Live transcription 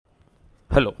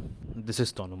Hello, this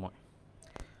is Tonumoy.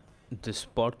 This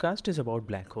podcast is about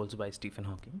black holes by Stephen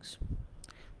Hawking.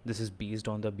 This is based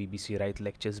on the BBC Reith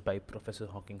Lectures by Professor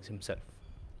Hawking himself.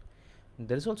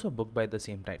 There is also a book by the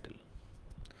same title.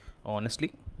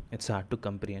 Honestly, it's hard to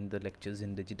comprehend the lectures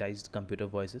in digitized computer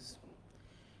voices,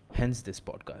 hence this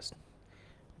podcast.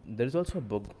 There is also a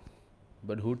book,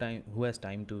 but who has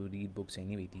time to read books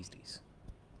anyway these days?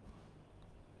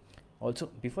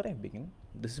 Also, before I begin,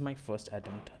 this is my first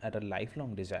attempt at a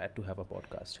lifelong desire to have a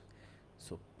podcast.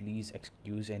 So please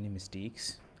excuse any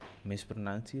mistakes,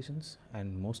 mispronunciations,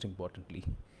 and most importantly,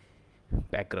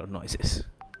 background noises.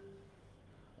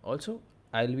 Also,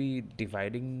 I'll be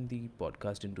dividing the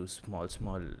podcast into small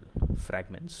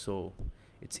fragments so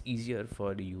it's easier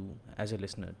for you as a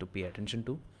listener to pay attention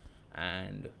to.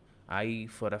 And I,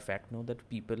 for a fact, know that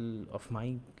people of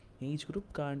my age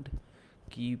group can't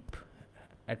keep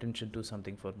attention to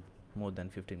something for more than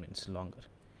 15 minutes longer.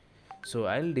 So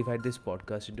I'll divide this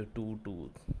podcast into 2 to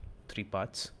 3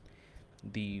 parts.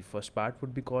 The first part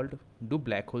would be called Do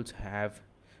Black Holes Have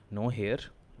No Hair?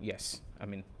 Yes, I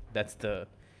mean, that's the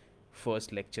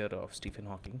first lecture of Stephen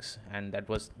Hawking's, and that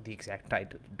was the exact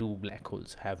title. Do Black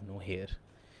Holes Have No Hair?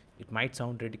 It might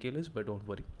sound ridiculous, but don't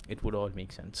worry, it would all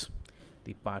make sense.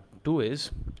 The part 2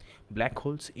 is Black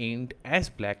Holes Ain't As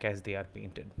Black As They Are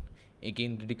Painted.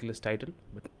 Again, ridiculous title,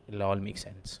 but it'll all make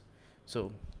sense.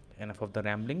 So, enough of the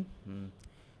rambling.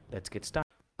 Let's get started.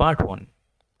 Part 1.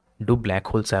 Do black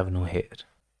holes have no hair?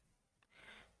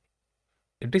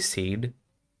 It is said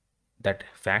that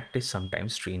fact is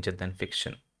sometimes stranger than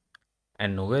fiction,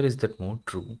 and nowhere is that more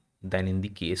true than in the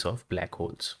case of black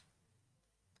holes.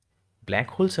 Black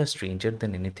holes are stranger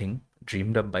than anything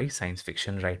dreamed up by science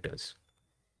fiction writers,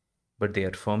 but they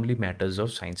are firmly matters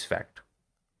of science fact.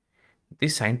 The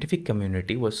scientific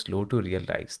community was slow to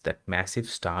realize that massive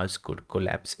stars could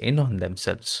collapse in on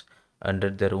themselves under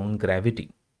their own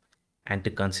gravity, and to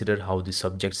consider how the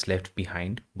subjects left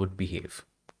behind would behave.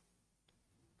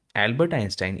 Albert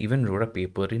Einstein even wrote a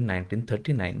paper in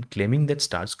 1939 claiming that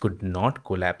stars could not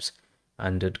collapse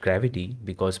under gravity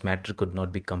because matter could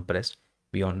not be compressed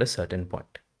beyond a certain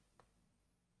point.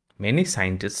 Many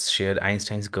scientists shared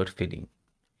Einstein's gut feeling.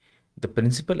 The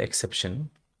principal exception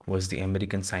was the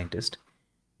American scientist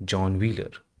John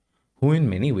Wheeler, who in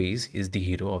many ways is the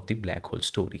hero of the black hole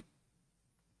story.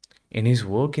 In his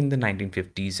work in the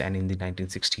 1950s and in the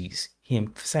 1960s, he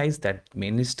emphasized that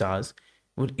many stars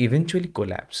would eventually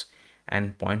collapse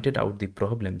and pointed out the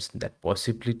problems that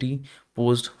possibility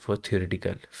posed for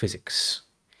theoretical physics.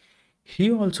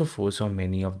 He also foresaw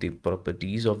many of the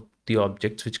properties of the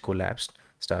objects which collapsed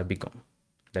star become.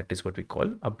 That is what we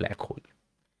call a black hole.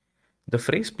 The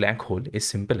phrase black hole is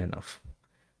simple enough,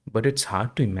 but it's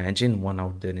hard to imagine one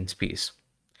out there in space.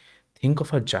 Think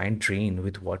of a giant drain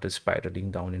with water spiraling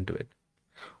down into it.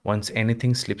 Once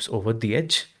anything slips over the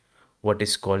edge, what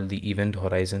is called the event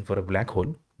horizon for a black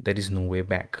hole, there is no way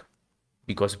back.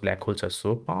 Because black holes are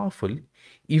so powerful,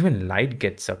 even light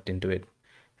gets sucked into it,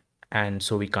 and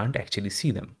so we can't actually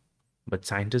see them. But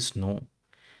scientists know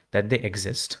that they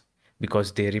exist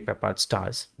because they rip apart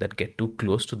stars that get too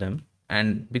close to them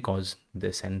and because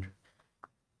they send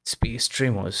space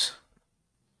tremors.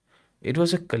 It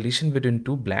was a collision between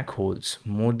two black holes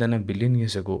more than a billion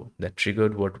years ago that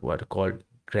triggered what were called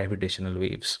gravitational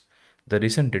waves, the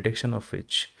recent detection of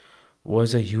which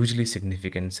was a hugely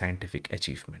significant scientific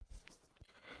achievement.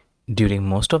 During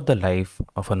most of the life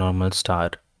of a normal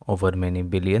star, over many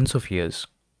billions of years,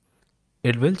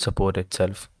 it will support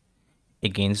itself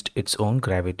against its own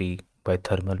gravity by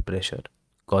thermal pressure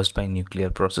caused by nuclear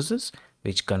processes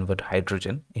which convert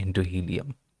hydrogen into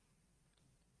helium.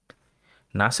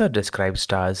 NASA describes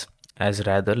stars as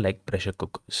rather like pressure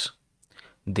cookers.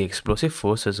 The explosive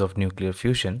forces of nuclear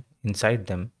fusion inside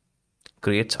them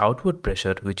creates outward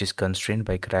pressure which is constrained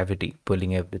by gravity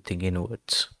pulling everything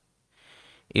inwards.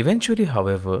 Eventually,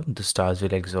 however, the stars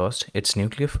will exhaust its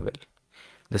nuclear fuel.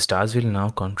 The stars will now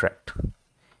contract.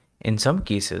 In some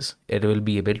cases, it will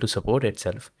be able to support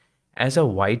itself as a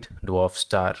white dwarf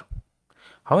star.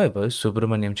 However,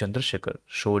 Subramaniam Chandrasekhar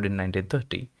showed in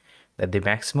 1930 that the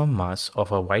maximum mass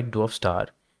of a white dwarf star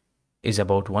is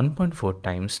about 1.4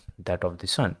 times that of the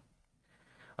Sun.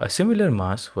 A similar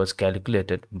mass was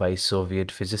calculated by Soviet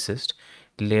physicist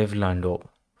Lev Landau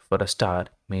for a star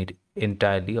made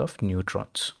entirely of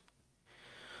neutrons.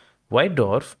 White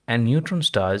dwarf and neutron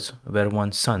stars were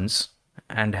once suns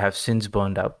and have since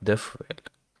burned up their fuel.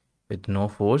 With no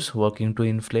force working to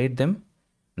inflate them,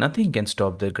 nothing can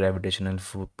stop their gravitational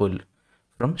pull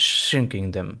from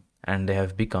shrinking them, and they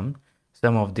have become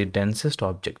some of the densest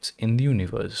objects in the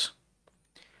universe.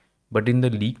 But in the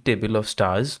league table of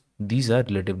stars, these are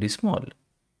relatively small.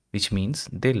 which means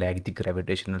they lack the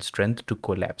gravitational strength to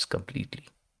collapse completely.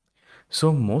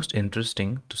 So, most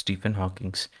interesting to Stephen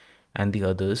Hawking and the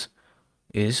others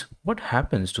is what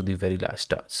happens to the very last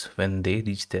stars when they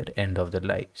reach their end of their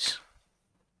lives.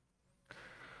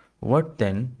 What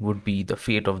then would be the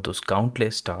fate of those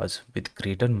countless stars with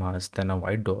greater mass than a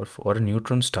white dwarf or a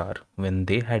neutron star when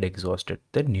they had exhausted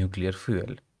their nuclear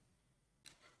fuel?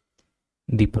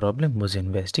 The problem was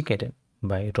investigated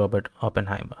by Robert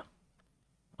Oppenheimer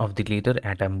of the later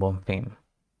atom bomb fame.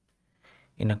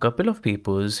 In a couple of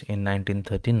papers in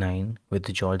 1939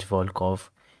 with George Volkoff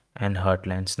and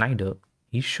Hartland Snyder,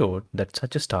 he showed that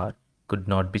such a star could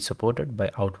not be supported by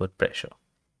outward pressure,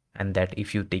 and that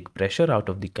if you take pressure out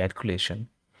of the calculation,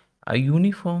 a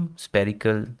uniform,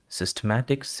 spherical,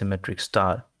 systematic, symmetric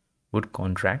star would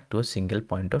contract to a single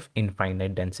point of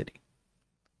infinite density.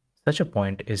 Such a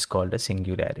point is called a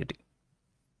singularity.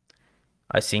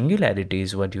 A singularity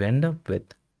is what you end up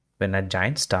with when a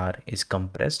giant star is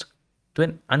compressed to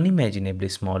an unimaginably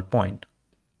small point.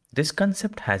 This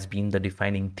concept has been the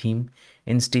defining theme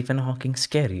in Stephen Hawking's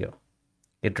career.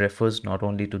 It refers not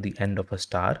only to the end of a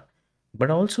star, but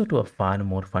also to a far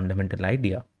more fundamental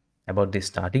idea about the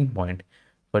starting point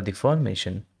for the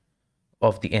formation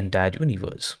of the entire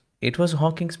universe. It was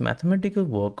Hawking's mathematical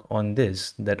work on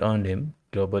this that earned him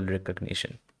global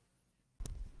recognition.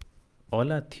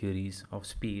 All our theories of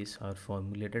space are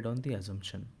formulated on the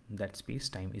assumption that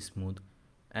space-time is smooth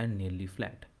and nearly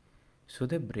flat. So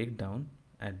they break down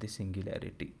at the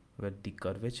singularity, where the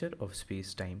curvature of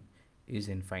space-time is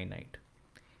infinite.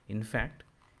 In fact,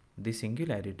 the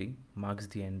singularity marks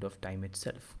the end of time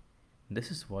itself.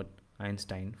 This is what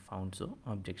Einstein found so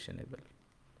objectionable.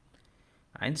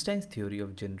 Einstein's theory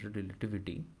of general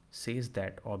relativity says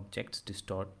that objects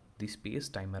distort the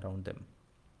space-time around them.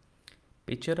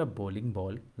 Picture a bowling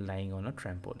ball lying on a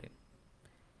trampoline,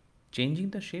 changing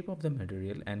the shape of the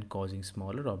material and causing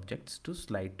smaller objects to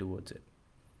slide towards it.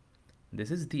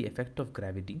 This is the effect of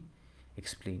gravity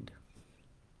explained.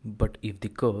 But if the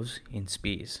curves in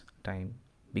space time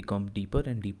become deeper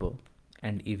and deeper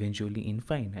and eventually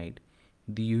infinite,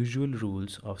 the usual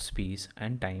rules of space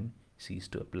and time cease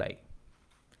to apply.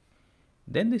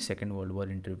 Then the Second World War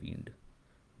intervened.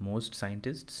 Most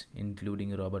scientists,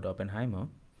 including Robert Oppenheimer,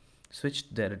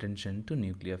 switched their attention to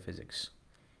nuclear physics,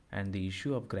 and the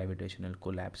issue of gravitational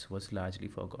collapse was largely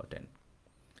forgotten.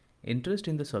 Interest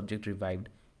in the subject revived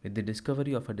with the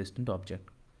discovery of a distant object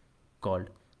called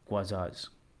quasars.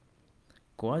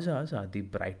 Quasars are the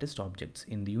brightest objects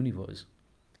in the universe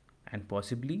and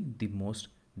possibly the most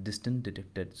distant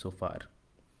detected so far.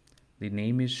 The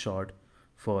name is short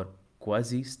for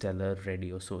quasi stellar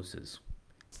radio sources,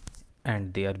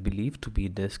 and they are believed to be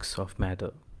disks of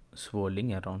matter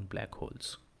swirling around black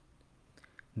holes.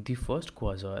 The first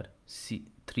quasar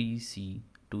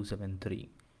 3C273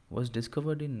 was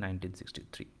discovered in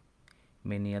 1963.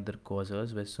 Many other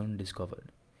quasars were soon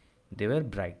discovered. They were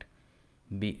bright,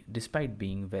 despite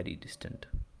being very distant.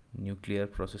 Nuclear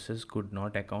processes could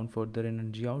not account for their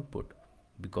energy output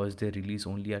because they release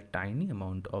only a tiny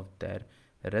amount of their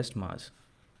rest mass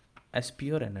as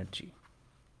pure energy.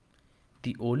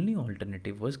 The only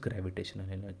alternative was gravitational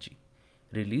energy,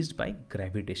 released by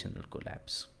gravitational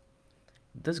collapse.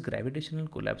 Thus, gravitational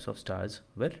collapse of stars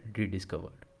were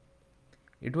rediscovered.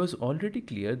 It was already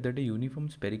clear that a uniform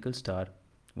spherical star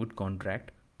would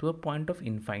contract to a point of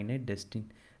infinite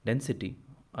density,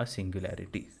 a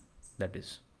singularity. That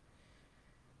is,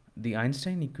 the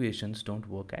Einstein equations don't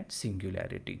work at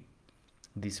singularity.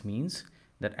 This means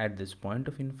that at this point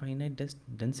of infinite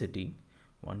density,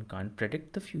 one can't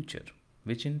predict the future,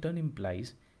 which in turn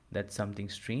implies that something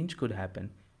strange could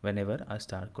happen whenever a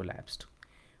star collapsed.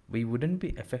 We wouldn't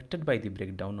be affected by the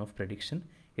breakdown of prediction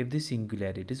if the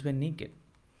singularities were naked.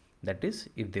 That is,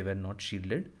 if they were not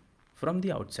shielded from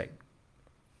the outside.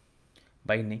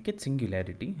 By naked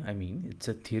singularity, I mean it's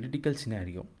a theoretical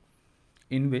scenario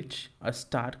in which a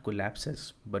star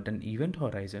collapses but an event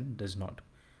horizon does not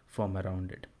form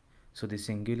around it. So the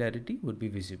singularity would be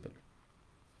visible.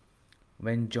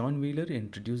 When John Wheeler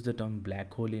introduced the term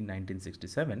black hole in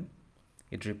 1967,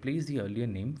 it replaced the earlier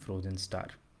name frozen star.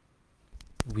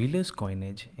 Wheeler's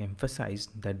coinage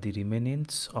emphasized that the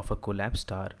remnants of a collapsed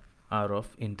star are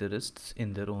of interests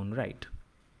in their own right,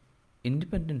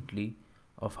 independently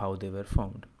of how they were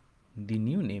formed. The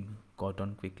new name caught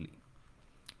on quickly.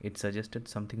 It suggested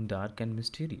something dark and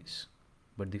mysterious,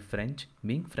 but the French,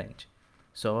 being French,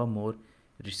 saw a more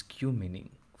risque meaning.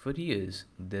 For years,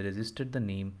 they resisted the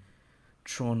name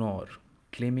Tronor,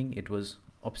 claiming it was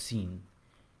obscene.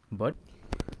 But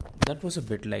that was a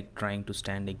bit like trying to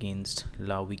stand against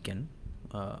La Weekend,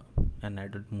 an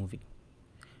adult movie.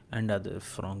 and other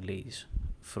franglais.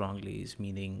 Franglais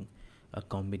meaning a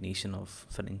combination of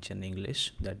French and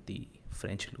English that the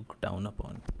French looked down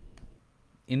upon.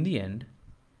 In the end,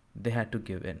 they had to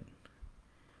give in.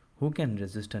 Who can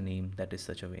resist a name that is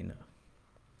such a winner?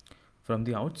 From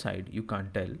the outside, you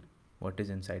can't tell what is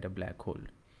inside a black hole.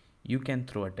 You can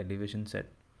throw a television set,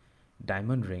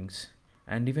 diamond rings,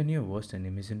 and even your worst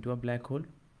enemies into a black hole,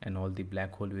 and all the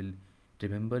black hole will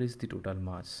remember is the total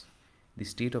mass, the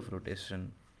state of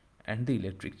rotation, and the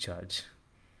electric charge.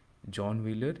 John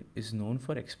Wheeler is known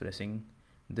for expressing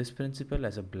this principle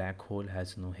as a black hole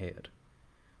has no hair.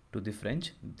 To the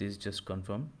French, this just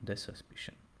confirmed their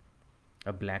suspicion.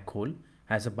 A black hole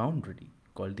has a boundary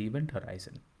called the event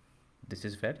horizon. This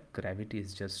is where gravity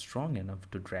is just strong enough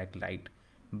to drag light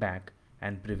back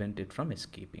and prevent it from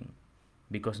escaping.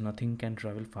 Because nothing can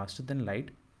travel faster than light,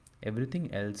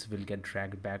 everything else will get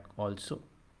dragged back also.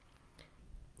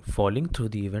 Falling through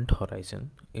the event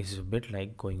horizon is a bit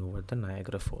like going over the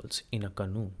Niagara Falls in a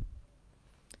canoe.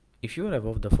 If you are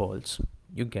above the falls,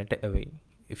 you get away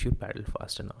if you paddle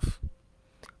fast enough.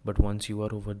 But once you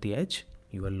are over the edge,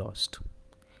 you are lost.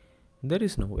 There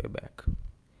is no way back.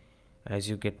 As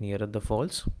you get nearer the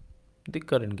falls, the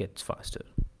current gets faster.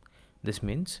 This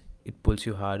means it pulls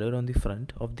you harder on the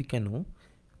front of the canoe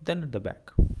than at the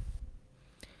back.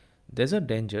 There's a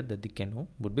danger that the canoe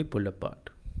would be pulled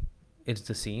apart. It's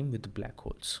the same with black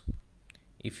holes.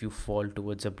 If you fall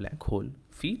towards a black hole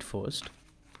feet first,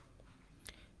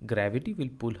 gravity will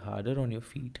pull harder on your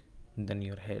feet than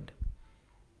your head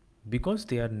because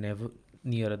they are never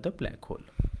near the black hole.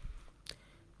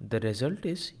 The result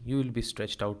is you will be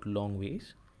stretched out long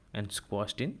ways and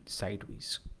squashed in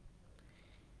sideways.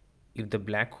 If the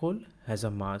black hole has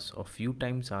a mass of few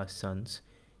times our sun's,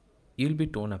 you will be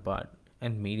torn apart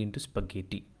and made into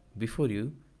spaghetti before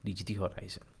you reach the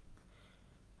horizon.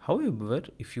 However,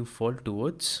 if you fall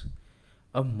towards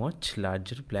a much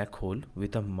larger black hole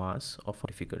with a mass of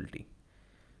difficulty.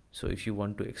 So if you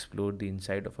want to explore the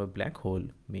inside of a black hole,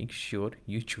 make sure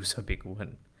you choose a big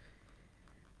one.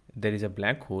 There is a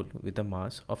black hole with a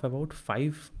mass of about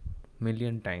 5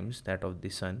 million times that of the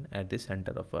Sun at the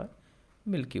center of our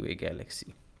Milky Way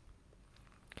galaxy.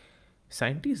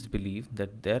 Scientists believe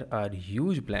that there are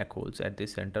huge black holes at the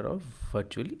center of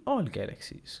virtually all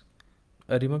galaxies.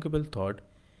 A remarkable thought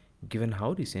given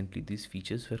how recently these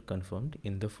features were confirmed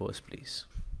in the first place.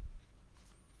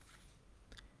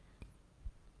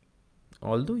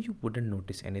 Although you wouldn't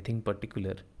notice anything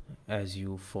particular as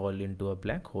you fall into a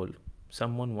black hole,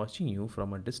 someone watching you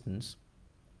from a distance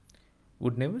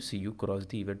would never see you cross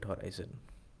the event horizon.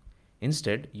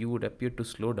 Instead, you would appear to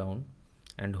slow down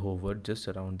and hover just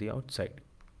around the outside.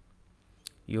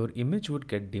 Your image would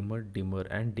get dimmer, dimmer,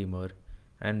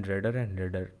 and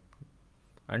redder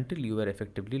until you were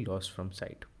effectively lost from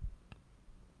sight.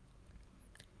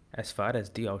 As far as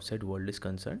the outside world is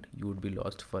concerned, you would be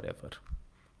lost forever.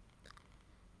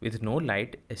 With no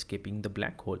light escaping the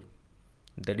black hole,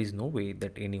 there is no way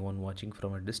that anyone watching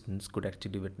from a distance could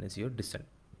actually witness your descent.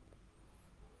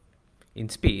 In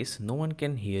space, no one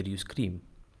can hear you scream,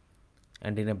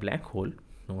 and in a black hole,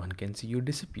 no one can see you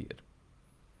disappear.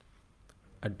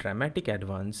 A dramatic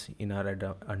advance in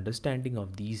our understanding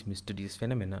of these mysterious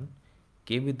phenomena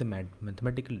came with the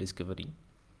mathematical discovery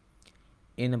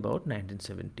in about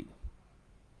 1970.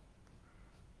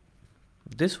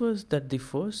 This was that the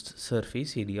first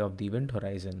surface area of the event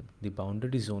horizon, the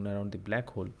boundary zone around the black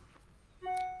hole,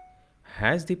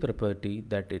 has the property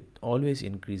that it always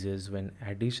increases when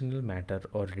additional matter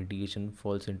or radiation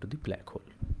falls into the black hole.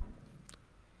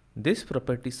 This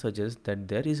property suggests that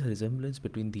there is a resemblance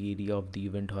between the area of the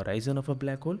event horizon of a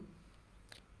black hole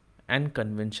and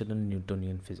conventional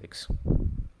Newtonian physics.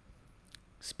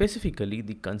 Specifically,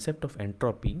 the concept of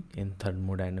entropy in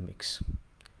thermodynamics.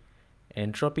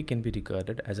 Entropy can be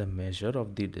regarded as a measure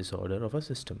of the disorder of a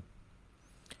system,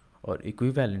 or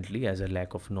equivalently as a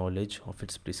lack of knowledge of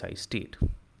its precise state.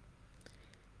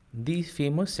 The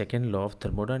famous second law of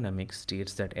thermodynamics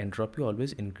states that entropy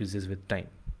always increases with time.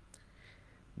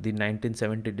 The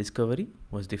 1970 discovery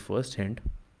was the first hint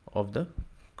of the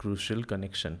crucial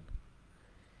connection.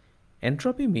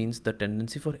 Entropy means the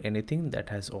tendency for anything that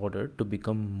has order to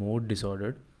become more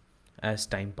disordered as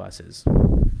time passes.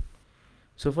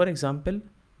 So, for example,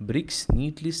 bricks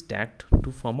neatly stacked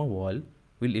to form a wall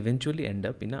will eventually end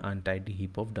up in an untidy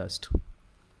heap of dust,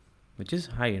 which is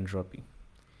high entropy.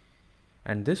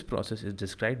 And this process is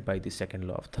described by the second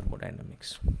law of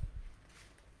thermodynamics.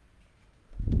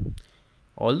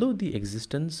 Although the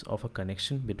existence of a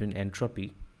connection between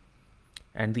entropy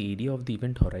and the area of the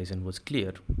event horizon was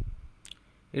clear,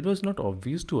 it was not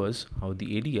obvious to us how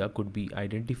the area could be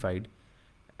identified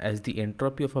as the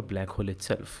entropy of a black hole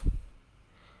itself.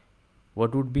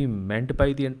 What would be meant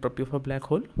by the entropy of a black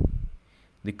hole?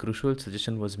 The crucial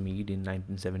suggestion was made in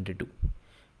 1972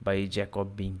 by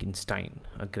Jacob Bekenstein,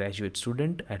 a graduate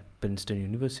student at Princeton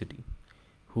University,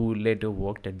 who later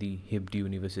worked at the Hebrew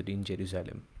University in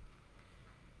Jerusalem.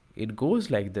 It goes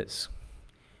like this.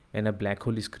 When a black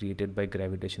hole is created by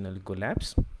gravitational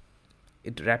collapse,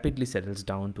 it rapidly settles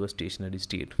down to a stationary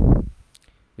state,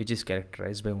 which is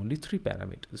characterized by only three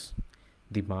parameters: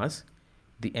 the mass,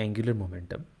 the angular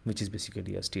momentum, which is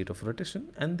basically a state of rotation,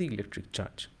 and the electric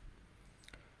charge.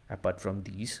 Apart from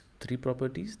these three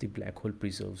properties, the black hole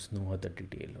preserves no other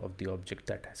detail of the object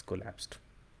that has collapsed.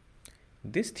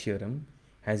 This theorem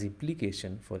has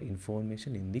implication for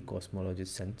information in the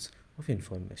cosmologist's sense of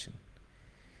information.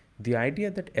 The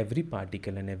idea that every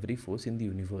particle and every force in the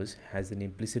universe has an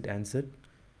implicit answer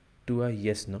to a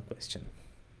yes-no question.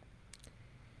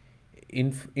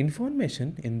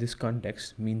 Information in this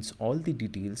context means all the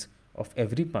details of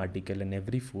every particle and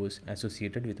every force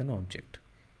associated with an object.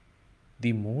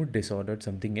 The more disordered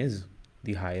something is,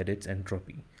 the higher its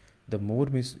entropy. The more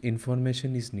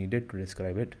information is needed to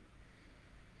describe it.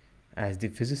 As the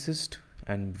physicist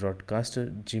and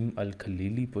broadcaster Jim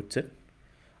Al-Khalili puts it,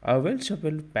 a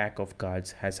well-shuffled pack of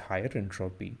cards has higher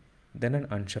entropy than an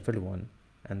unshuffled one,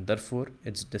 and therefore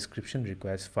its description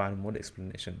requires far more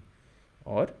explanation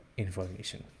or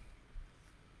information.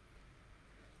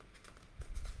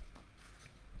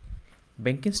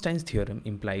 Bekenstein's theorem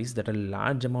implies that a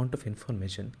large amount of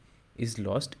information is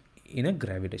lost in a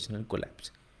gravitational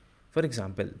collapse. For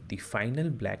example, the final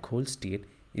black hole state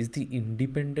is the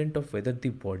independent of whether the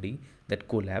body that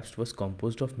collapsed was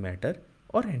composed of matter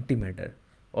or antimatter,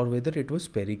 or whether it was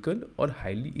spherical or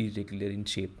highly irregular in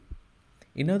shape.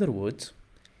 In other words,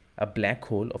 a black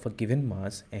hole of a given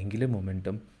mass, angular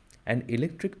momentum, and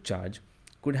electric charge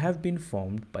could have been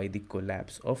formed by the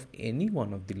collapse of any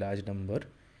one of the large number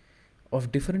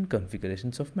of different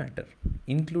configurations of matter,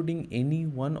 including any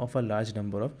one of a large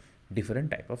number of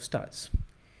different type of stars.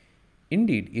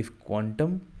 Indeed, if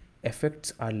quantum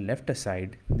effects are left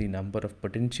aside, the number of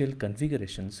potential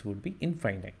configurations would be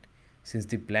infinite, since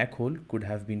the black hole could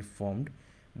have been formed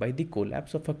by the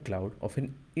collapse of a cloud of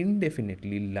an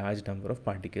indefinitely large number of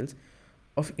particles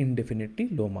of indefinitely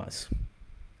low mass.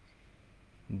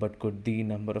 But could the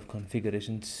number of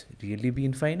configurations really be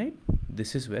infinite?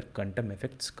 This is where quantum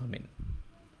effects come in.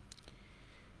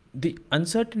 The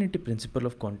uncertainty principle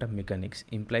of quantum mechanics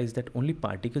implies that only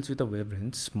particles with a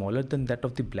wavelength smaller than that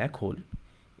of the black hole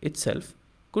itself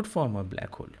could form a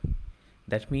black hole.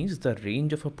 That means the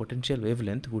range of a potential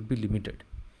wavelength would be limited.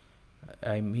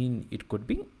 It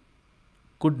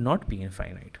could not be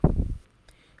infinite.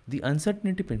 The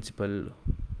uncertainty principle,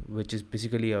 which is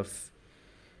basically a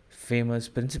famous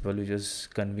principle which was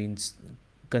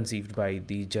conceived by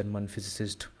the German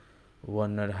physicist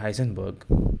Werner Heisenberg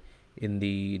in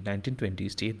the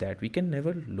 1920s, state that we can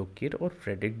never locate or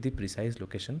predict the precise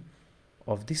location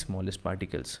of the smallest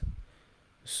particles.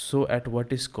 So at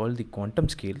what is called the quantum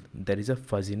scale, there is a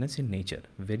fuzziness in nature,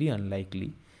 very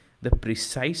unlikely the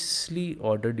precisely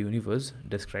ordered universe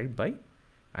described by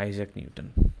Isaac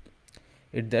Newton.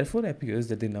 It therefore appears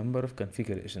that the number of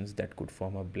configurations that could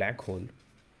form a black hole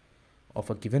of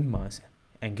a given mass,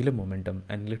 angular momentum,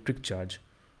 and electric charge,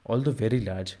 although very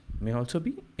large, may also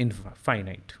be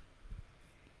infinite.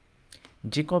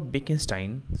 Jacob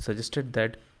Bekenstein suggested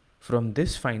that from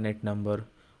this finite number,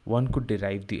 one could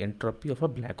derive the entropy of a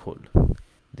black hole.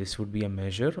 This would be a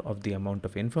measure of the amount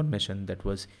of information that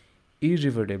was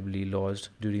irretrievably lost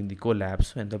during the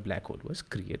collapse when the black hole was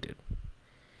created.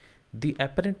 The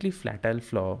apparently fatal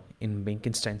flaw in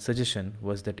Bekenstein's suggestion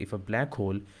was that if a black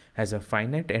hole has a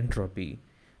finite entropy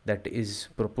that is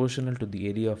proportional to the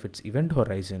area of its event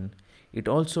horizon, it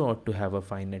also ought to have a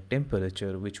finite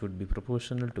temperature which would be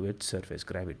proportional to its surface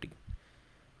gravity.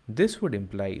 This would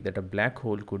imply that a black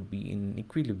hole could be in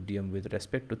equilibrium with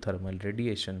respect to thermal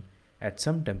radiation at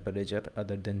some temperature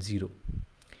other than zero.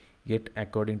 Yet,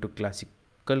 according to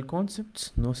classical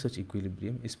concepts, no such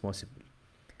equilibrium is possible,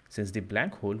 since the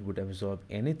black hole would absorb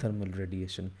any thermal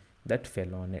radiation that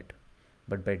fell on it,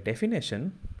 but by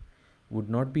definition would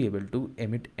not be able to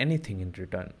emit anything in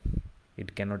return.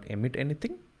 It cannot emit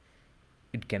anything,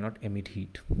 it cannot emit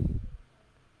heat.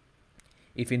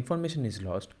 If information is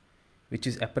lost, which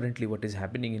is apparently what is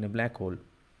happening in a black hole,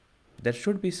 there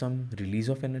should be some release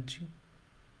of energy,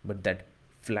 but that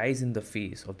flies in the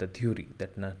face of the theory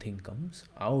that nothing comes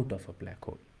out of a black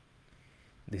hole.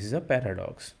 This is a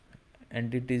paradox,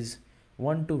 and it is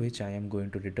one to which I am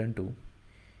going to return to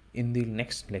in the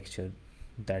next lecture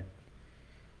that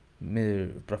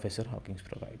Professor Hawkins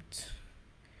provides.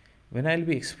 when I'll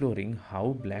be exploring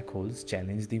how black holes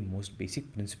challenge the most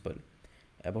basic principle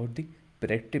about the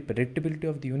predictability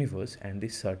of the universe and the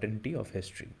certainty of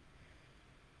history,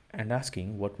 and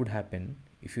asking what would happen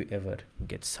if you ever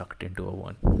get sucked into a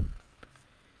one.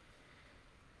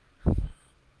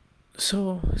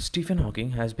 So, Stephen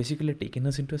Hawking has basically taken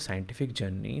us into a scientific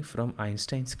journey from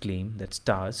Einstein's claim that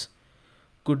stars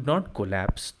could not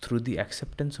collapse through the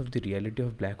acceptance of the reality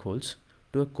of black holes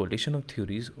to a collision of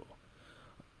theories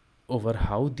over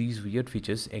how these weird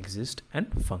features exist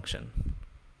and function.